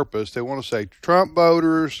on purpose. They want to say Trump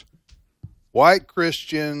voters, white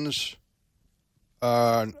Christians,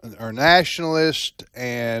 are nationalists,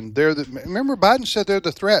 and remember Biden said they're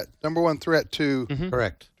the number one threat to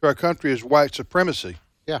correct to our country is white supremacy.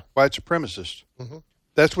 Yeah, white supremacists. Mm-hmm.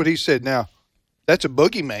 That's what he said. Now, that's a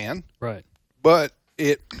boogeyman, right? But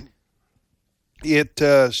it in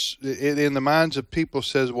the minds of people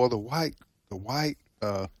says, well, the white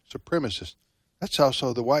supremacists. That's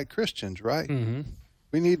also the white Christians, right? Mm-hmm.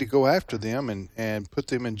 We need to go after them and put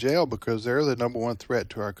them in jail because they're the number one threat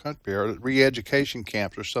to our country, or re-education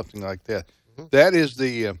camps or something like that. Mm-hmm. That is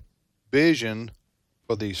the vision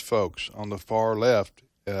for these folks on the far left.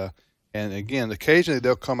 And again, occasionally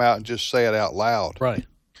they'll come out and just say it out loud. Right.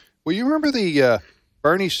 Well, you remember the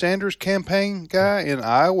Bernie Sanders campaign guy in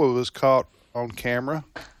Iowa was caught on camera?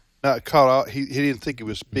 Not caught out. He didn't think he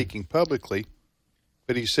was speaking publicly,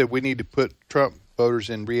 but he said we need to put Trump voters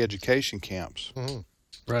in re-education camps. Mm-hmm.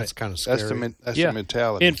 Right. That's kind of scary. That's the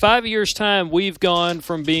mentality. In 5 years' time, we've gone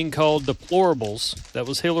from being called deplorables, that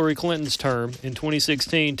was Hillary Clinton's term in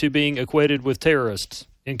 2016, to being equated with terrorists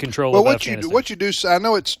in control of Afghanistan. What you do, I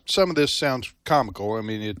know some of this sounds comical. I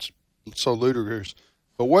mean, it's so ludicrous.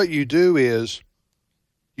 But what you do is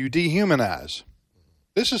you dehumanize.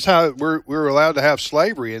 This is how we're allowed to have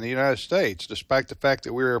slavery in the United States, despite the fact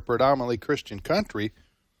that we're a predominantly Christian country.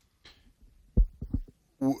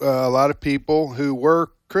 A lot of people who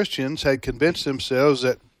were Christians had convinced themselves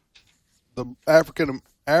that the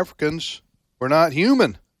Africans were not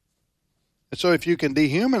human. And so if you can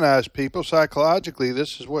dehumanize people psychologically,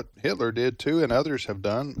 this is what Hitler did too, and others have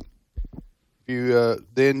done.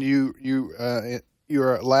 Then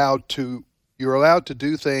you're allowed to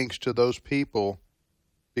do things to those people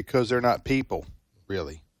because they're not people,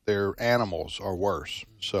 really. They're animals or worse.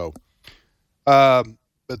 So, but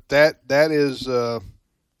that is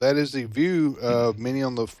that is the view of many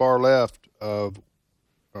on the far left of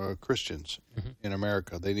Christians in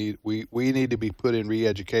America. We need to be put in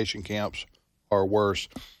re-education camps or worse.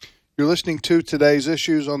 You're listening to today's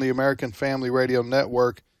issues on the American Family Radio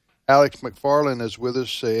Network. Alex McFarland is with us.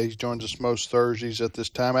 He joins us most Thursdays at this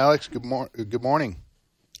time. Alex, good morning.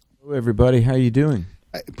 Hello, everybody. How you doing?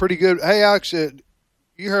 Pretty good. Hey, Alex,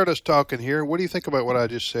 you heard us talking here. What do you think about what I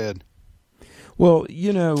just said? Well,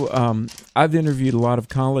 I've interviewed a lot of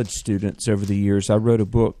college students over the years. I wrote a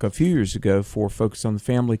book a few years ago for Focus on the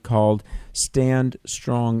Family called Stand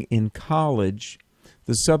Strong in College.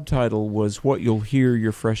 The subtitle was What You'll Hear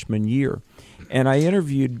Your Freshman Year. And I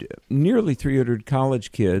interviewed nearly 300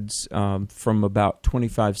 college kids from about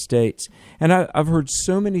 25 states. And I've heard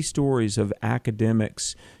so many stories of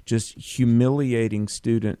academics just humiliating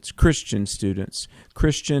students, Christian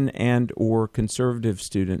and or conservative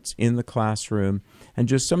students in the classroom, and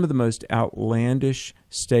just some of the most outlandish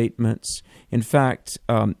statements. In fact,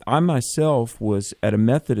 I myself was at a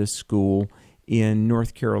Methodist school in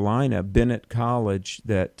North Carolina, Bennett College,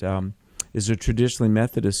 that is a traditionally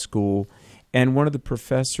Methodist school, and one of the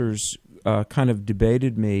professors kind of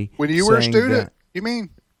debated me. When you were a student, you mean?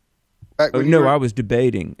 I was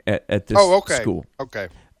debating at this school. Okay.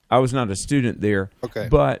 I was not a student there. Okay.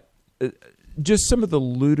 But just some of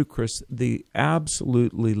the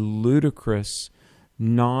absolutely ludicrous,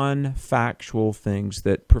 non-factual things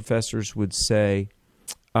that professors would say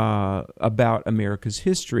about America's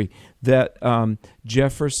history, that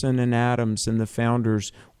Jefferson and Adams and the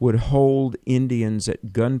founders would hold Indians at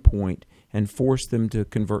gunpoint and force them to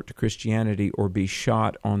convert to Christianity or be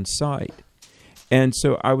shot on sight. And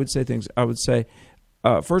so I would say,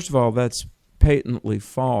 first of all, that's patently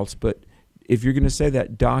false, but if you're going to say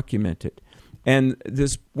that, document it. And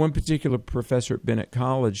this one particular professor at Bennett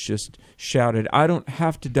College just shouted, "I don't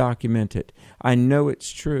have to document it. I know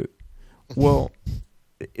it's true." Well,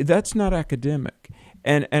 that's not academic.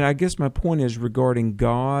 And I guess my point is regarding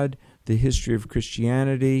God, the history of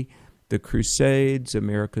Christianity, the Crusades,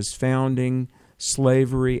 America's founding,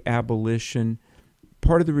 slavery, abolition.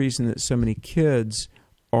 Part of the reason that so many kids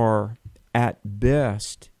are at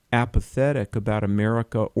best apathetic about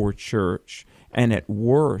America or church, and at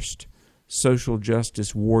worst social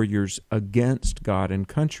justice warriors against God and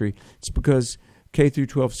country, it's because K through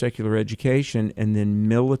 12 secular education and then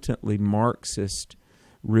militantly Marxist,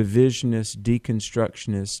 revisionist,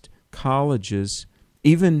 deconstructionist colleges,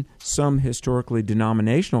 even some historically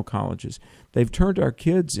denominational colleges, they've turned our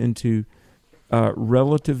kids into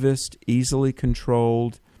relativist, easily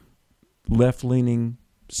controlled, left-leaning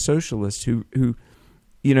socialists who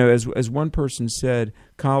as one person said,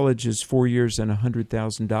 college is 4 years and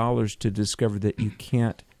 $100,000 to discover that you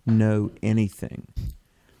can't know anything.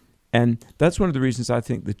 And that's one of the reasons I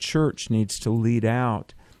think the church needs to lead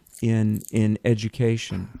out in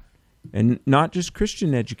education. And not just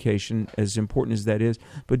Christian education, as important as that is,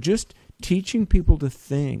 but just teaching people to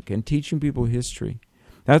think and teaching people history.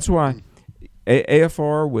 That's why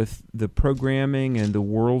AFR, with the programming and the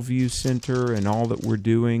Worldview Center and all that we're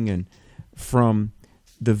doing, and from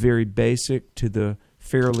the very basic to the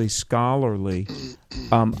fairly scholarly,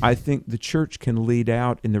 I think the church can lead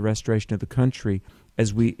out in the restoration of the country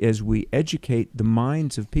as we educate the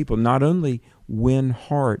minds of people, not only win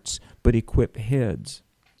hearts, but equip heads.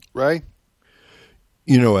 Ray?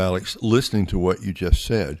 Alex, listening to what you just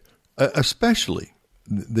said, especially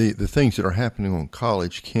the things that are happening on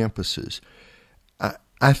college campuses,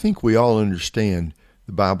 I think we all understand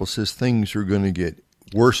the Bible says things are going to get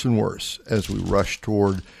worse and worse as we rush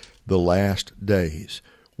toward the last days.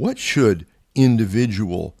 What should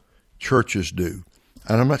individual churches do?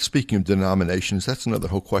 And I'm not speaking of denominations, that's another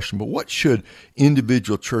whole question, but what should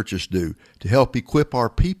individual churches do to help equip our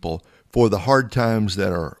people for the hard times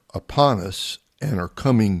that are upon us and are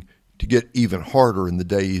coming to get even harder in the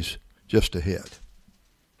days just ahead?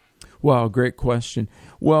 Wow, great question.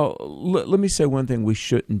 Well, let me say one thing we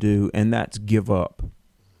shouldn't do, and that's give up.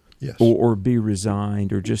 Yes. Or be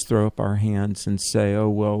resigned, or just throw up our hands and say, "Oh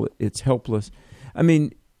well, it's helpless." I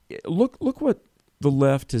mean, look what the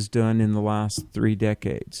left has done in the last 3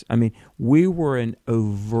 decades. I mean, we were an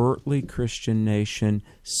overtly Christian nation,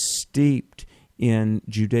 steeped in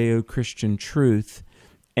Judeo-Christian truth,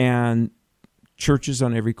 and churches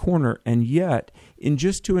on every corner. And yet, in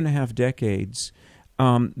just 2.5 decades,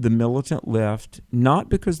 the militant left, not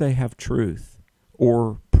because they have truth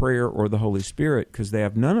or prayer or the Holy Spirit, because they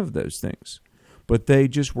have none of those things, but they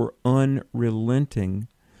just were unrelenting,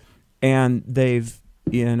 and they've,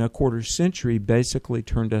 in a quarter century, basically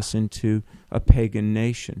turned us into a pagan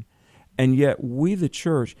nation. And yet we, the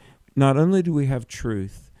church, not only do we have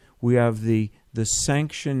truth, we have the the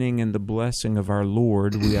sanctioning and the blessing of our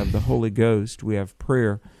Lord. We have the Holy Ghost. We have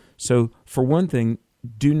prayer. So, for one thing,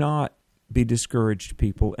 do not be discouraged,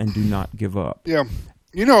 people, and do not give up. Yeah.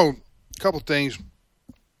 A couple things.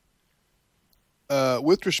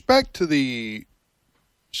 With respect to the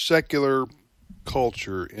secular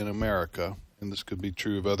culture in America, and this could be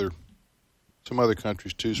true of some other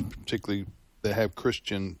countries too, particularly that have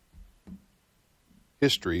Christian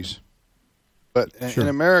histories, but in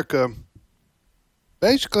America,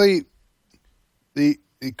 basically, the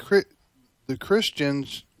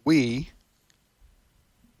Christians, we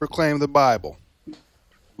proclaim the Bible.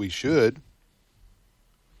 We should.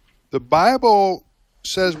 The Bible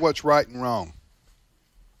says what's right and wrong,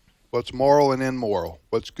 what's moral and immoral,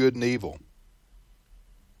 what's good and evil.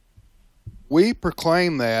 We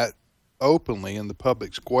proclaim that openly in the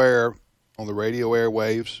public square, on the radio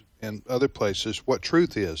airwaves, and other places, what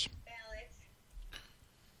truth is.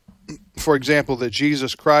 For example, that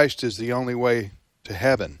Jesus Christ is the only way to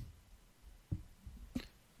heaven.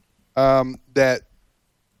 That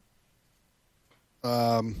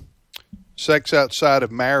sex outside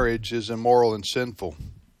of marriage is immoral and sinful.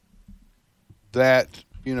 That,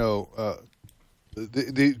 those are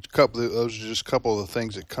just a couple of the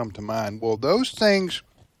things that come to mind. Well, those things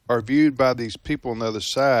are viewed by these people on the other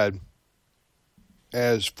side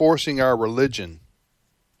as forcing our religion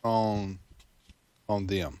on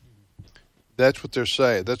them. That's what they're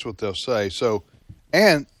saying. That's what they'll say. So,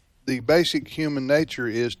 and the basic human nature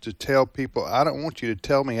is to tell people, I don't want you to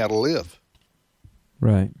tell me how to live.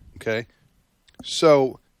 Right. Okay.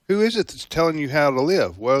 So, who is it that's telling you how to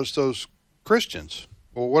live? Well, it's those Christians.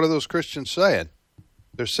 Well, what are those Christians saying?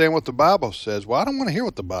 They're saying what the Bible says. Well, I don't want to hear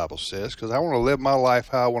what the Bible says because I want to live my life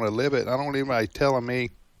how I want to live it. I don't want anybody telling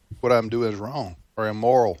me what I'm doing is wrong or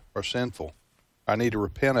immoral or sinful. I need to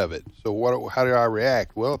repent of it. So how do I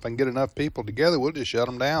react? Well, if I can get enough people together, we'll just shut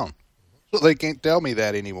them down. So they can't tell me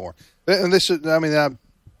that anymore. And this is, I'm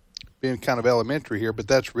being kind of elementary here, but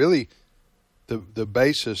that's really the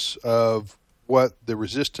basis of what the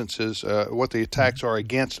resistance is, what the attacks are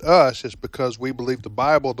against us, is because we believe the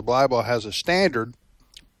Bible. The Bible has a standard.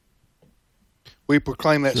 We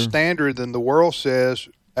proclaim that standard, then the world says,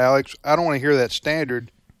 Alex, I don't want to hear that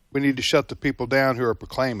standard. We need to shut the people down who are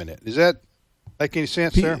proclaiming it. Does that make any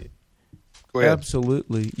sense there? Go ahead.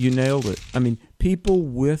 Absolutely. You nailed it. I mean, people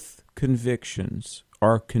with convictions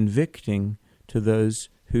are convicting to those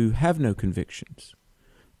who have no convictions.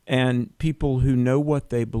 And people who know what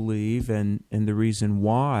they believe and the reason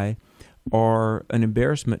why are an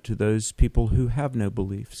embarrassment to those people who have no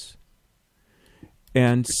beliefs.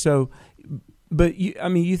 And so, but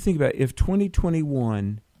you think about it, if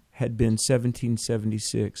 2021 had been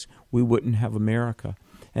 1776, we wouldn't have America.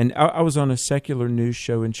 And I was on a secular news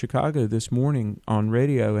show in Chicago this morning on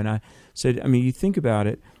radio, and I said, you think about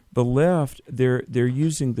it, the left, they're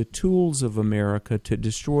using the tools of America to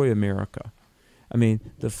destroy America.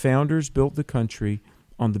 The founders built the country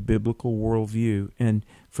on the biblical worldview, and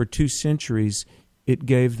for 2 centuries, it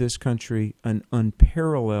gave this country an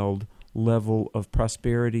unparalleled level of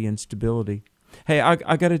prosperity and stability. Hey,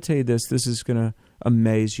 I got to tell you this is going to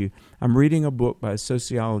amaze you. I'm reading a book by a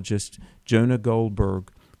sociologist, Jonah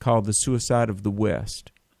Goldberg, called The Suicide of the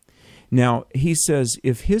West. Now, he says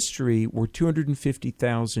if history were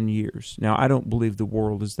 250,000 years, now I don't believe the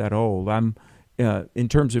world is that old. In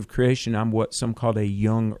terms of creation, I'm what some call a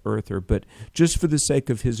young earther, but just for the sake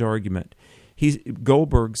of his argument,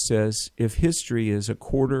 Goldberg says if history is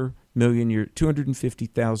 250,000 years,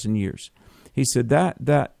 250,000 years, he said that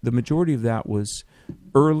the majority of that was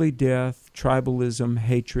early death, tribalism,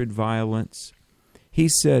 hatred, violence. He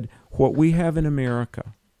said what we have in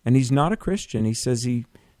America, and he's not a Christian. He says he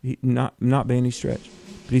not by any stretch,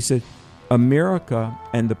 but he said America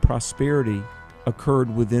and the prosperity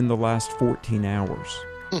occurred within the last 14 hours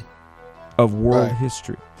of world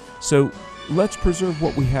history. So let's preserve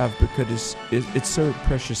what we have because it's so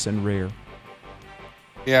precious and rare.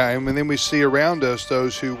 Yeah, and then we see around us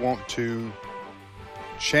those who want to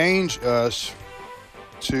change us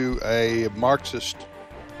to a Marxist,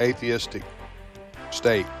 atheistic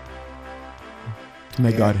state.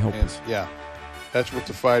 May God help us. Yeah, that's what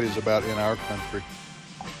the fight is about in our country.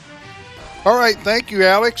 All right, thank you,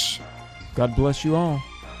 Alex. God bless you all.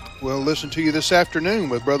 We'll listen to you this afternoon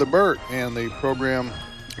with Brother Bert and the program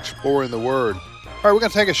Exploring the Word. All right, we're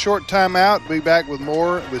going to take a short time out. We'll be back with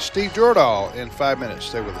more with Steve Jordahl in 5 minutes.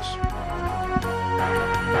 Stay with us.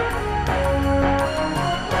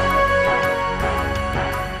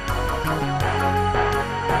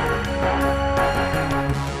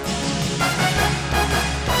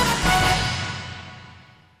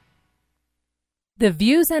 The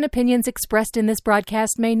views and opinions expressed in this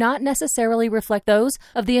broadcast may not necessarily reflect those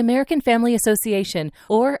of the American Family Association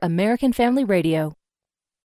or American Family Radio.